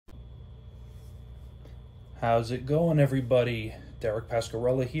How's it going, everybody? Derek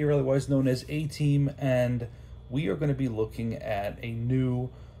Pascarella here, otherwise known as A-Team, and we are going to be looking at a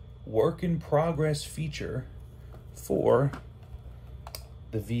new work-in-progress feature for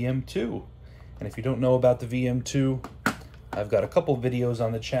the VM2. And if you don't know about the VM2, I've got a couple videos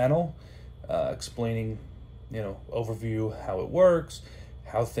on the channel explaining, overview how it works,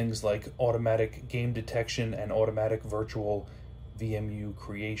 how things like automatic game detection and automatic virtual VMU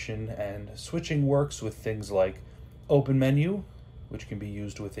creation and switching works with things like OpenMenu, which can be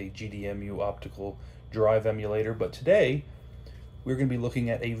used with a GDEMU optical drive emulator. But today, we're going to be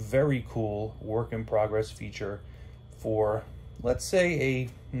looking at a very cool work-in-progress feature for, let's say,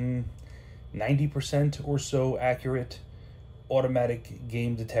 a 90% or so accurate automatic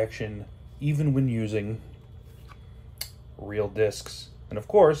game detection, even when using real disks. And of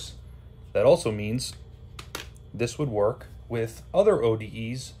course, that also means this would work with other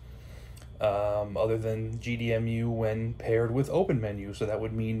ODEs other than GDEMU when paired with OpenMenu. So that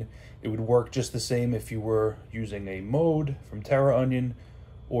would mean it would work just the same if you were using a mode from TerraOnion,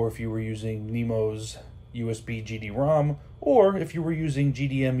 or if you were using Nemo's USB GD-ROM, or if you were using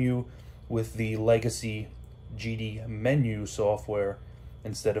GDEMU with the legacy GDEMU software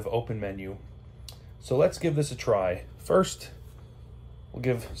instead of OpenMenu. So let's give this a try. First, we'll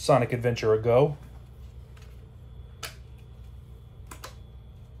give Sonic Adventure a go.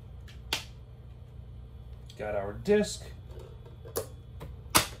 Got our disk.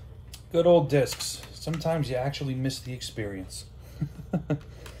 Good old disks. Sometimes you actually miss the experience.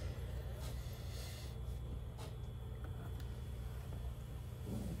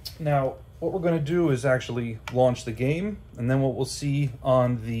 Now, what we're going to do is actually launch the game, and then what we'll see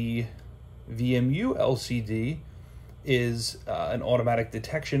on the VMU LCD is an automatic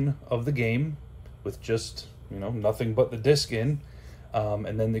detection of the game with just, nothing but the disk in,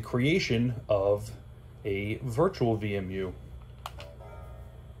 and then the creation of a virtual VMU.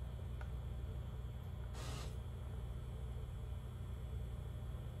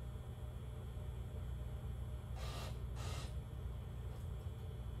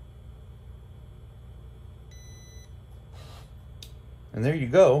 And there you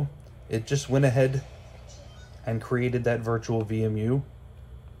go. It just went ahead and created that virtual VMU.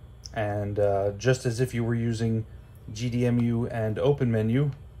 And just as if you were using GDEMU and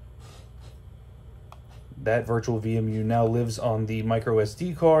OpenMenu, that virtual VMU now lives on the micro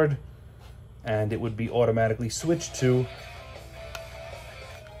SD card, and it would be automatically switched to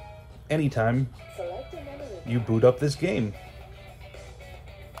anytime you boot up this game.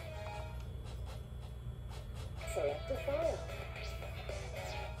 Select the file.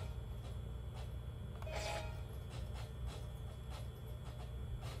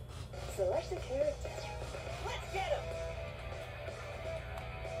 Select the character. Let's get him!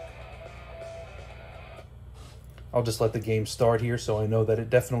 I'll just let the game start here so I know that it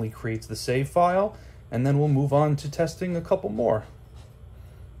definitely creates the save file, and then we'll move on to testing a couple more.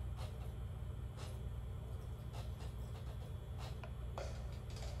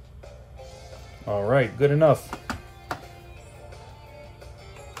 All right, good enough.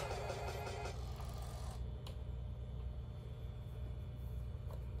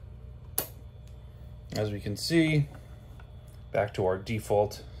 As we can see, back to our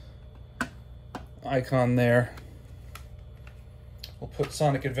default icon there. We'll put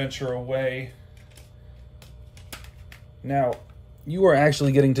Sonic Adventure away. Now, you are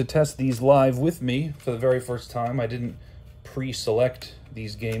actually getting to test these live with me for the very first time. I didn't pre-select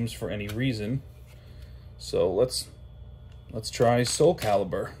these games for any reason. So let's try Soul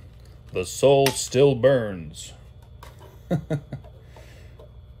Calibur. The soul still burns.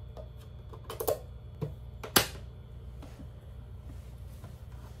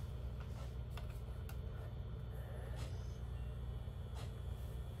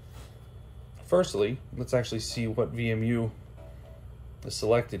 Firstly, let's actually see what VMU is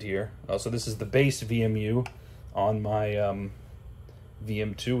selected here. So this is the base VMU on my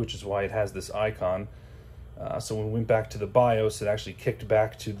VM2, which is why it has this icon. So when we went back to the BIOS, it actually kicked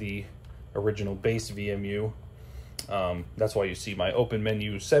back to the original base VMU. That's why you see my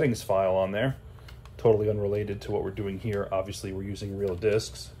OpenMenu settings file on there. Totally unrelated to what we're doing here. Obviously, we're using real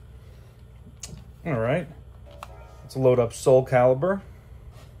disks. All right, let's load up Soul Calibur.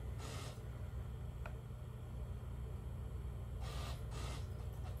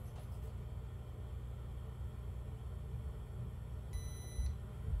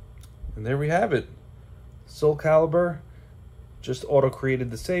 And there we have it. Soul Calibur just auto-created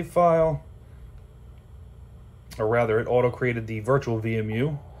the save file, or rather it auto-created the virtual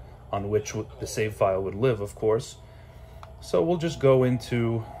VMU on which the save file would live, of course. So we'll just go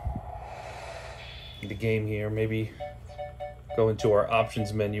into the game here. Maybe go into our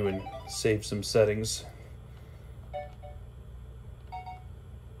options menu and save some settings.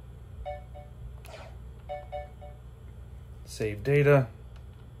 Save data.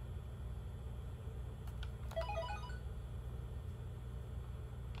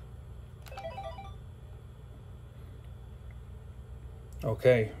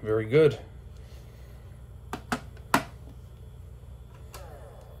 Okay, very good.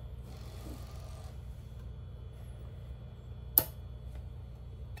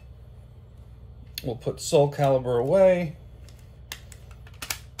 We'll put Soul Calibur away.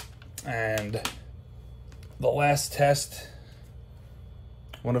 And the last test,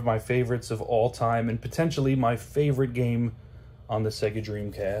 one of my favorites of all time, and potentially my favorite game on the Sega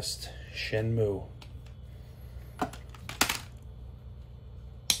Dreamcast, Shenmue.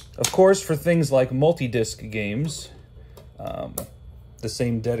 Of course, for things like multi-disc games, the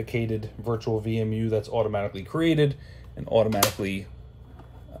same dedicated virtual VMU that's automatically created and automatically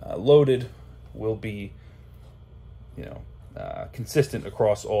loaded will be, consistent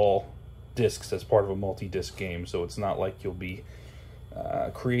across all discs as part of a multi-disc game. So it's not like you'll be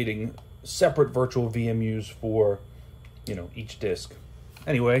creating separate virtual VMUs for, each disc.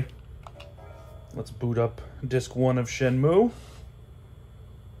 Anyway, let's boot up disc 1 of Shenmue.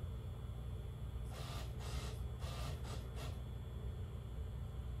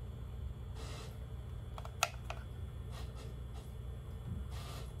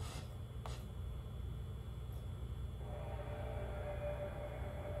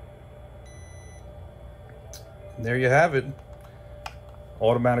 There you have it,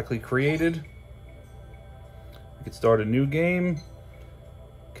 automatically created. You can start a new game,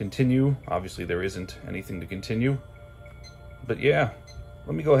 continue. Obviously there isn't anything to continue, but yeah,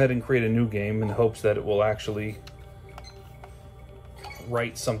 let me go ahead and create a new game in hopes that it will actually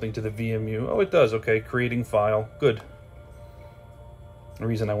write something to the VMU. Oh, it does. Okay, creating file, good. The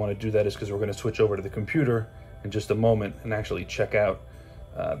reason I want to do that is because we're going to switch over to the computer in just a moment and actually check out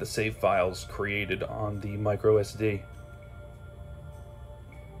the save files created on the micro SD.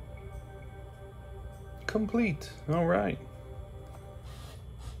 Complete. All right.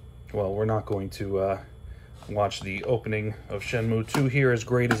 Well, we're not going to watch the opening of Shenmue 2 here, as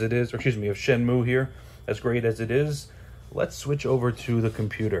great as it is, or excuse me, of Shenmue here, as great as it is. Let's switch over to the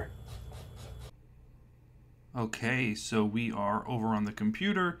computer. Okay, so we are over on the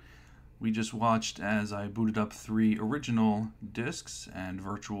computer. We just watched as I booted up 3 original disks, and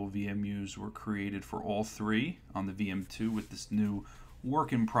virtual VMUs were created for all 3 on the VM2 with this new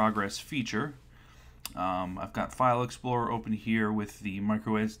work-in-progress feature. I've got File Explorer open here with the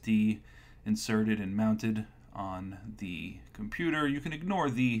microSD inserted and mounted on the computer. You can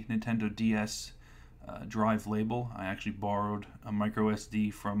ignore the Nintendo DS drive label. I actually borrowed a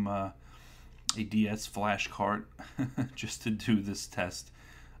microSD from a DS flash cart just to do this test.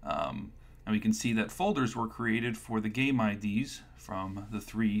 And we can see that folders were created for the game IDs from the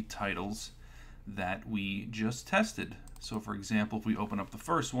 3 titles that we just tested. So for example, if we open up the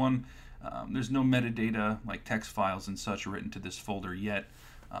first one, there's no metadata like text files and such written to this folder yet.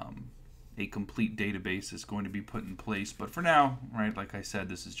 A complete database is going to be put in place, but for now, right, like I said,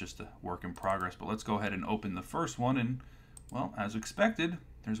 this is just a work in progress. But let's go ahead and open the first one, and well, as expected,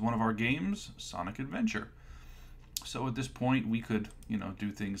 there's one of our games, Sonic Adventure. So at this point, we could,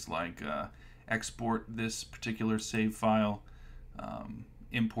 do things like export this particular save file,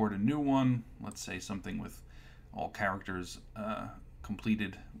 import a new one, let's say something with all characters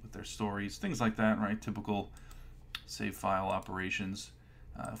completed with their stories, things like that, right? Typical save file operations.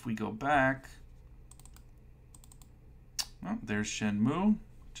 If we go back, well, there's Shenmue,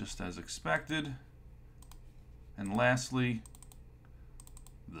 just as expected. And lastly,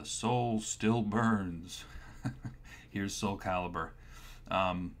 the soul still burns. Here's Soul Calibur.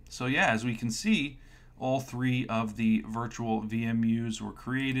 So yeah, as we can see, all 3 of the virtual VMUs were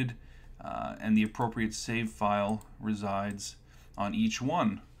created, and the appropriate save file resides on each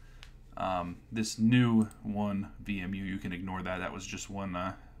one. This new one VMU, you can ignore that. That was just one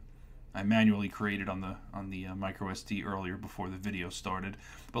I manually created on the micro SD earlier before the video started.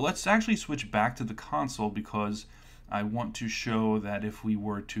 But let's actually switch back to the console, because I want to show that if we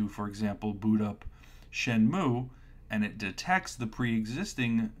were to, for example, boot up Shenmue and it detects the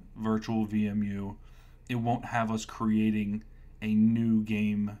pre-existing virtual VMU, it won't have us creating a new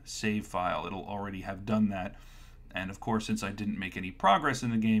game save file. It'll already have done that. And of course, since I didn't make any progress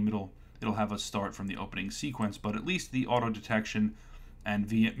in the game, it'll have us start from the opening sequence, but at least the auto detection and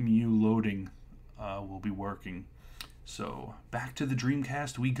VMU loading will be working. So back to the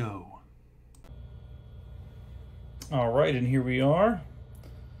Dreamcast we go. All right, and here we are.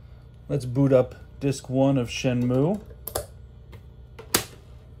 Let's boot up Disc 1 of Shenmue.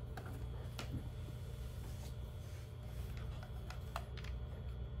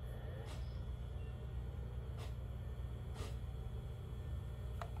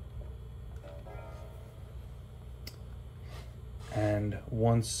 And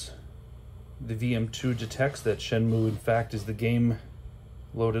once the VM2 detects that Shenmue, in fact, is the game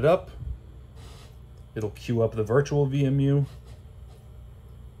loaded up, it'll queue up the virtual VMU.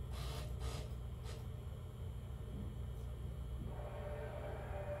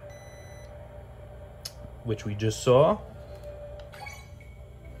 Which we just saw.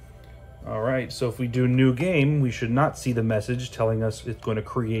 All right, so if we do new game, we should not see the message telling us it's going to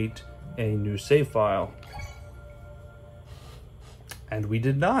create a new save file. And we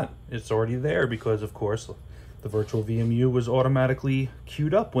did not. It's already there because, of course, the virtual VMU was automatically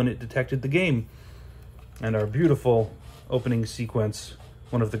queued up when it detected the game. And our beautiful opening sequence,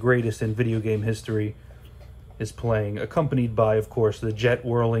 one of the greatest in video game history, is playing, accompanied by, of course, the jet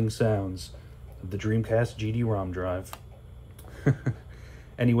whirling sounds of the Dreamcast GD-ROM drive.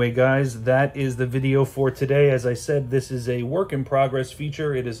 Anyway, guys, that is the video for today. As I said, this is a work-in-progress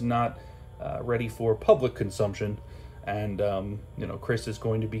feature. It is not ready for public consumption. And, you know, Chris is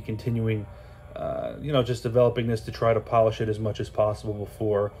going to be continuing, you know, just developing this to try to polish it as much as possible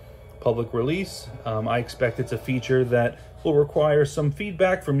before public release. I expect it's a feature that will require some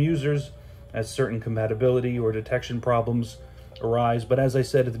feedback from users as certain compatibility or detection problems arise. But as I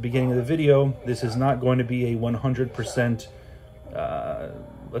said at the beginning of the video, this is not going to be a 100%,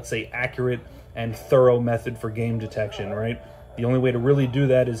 let's say, accurate and thorough method for game detection, right? The only way to really do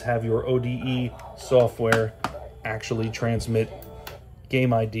that is have your ODE software actually transmit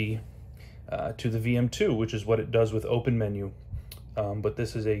game ID to the VM2, which is what it does with OpenMenu. But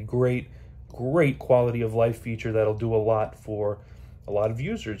this is a great quality of life feature that'll do a lot for a lot of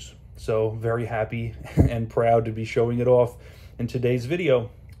users. So very happy and proud to be showing it off in today's video.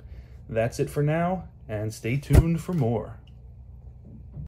 That's it for now, and stay tuned for more.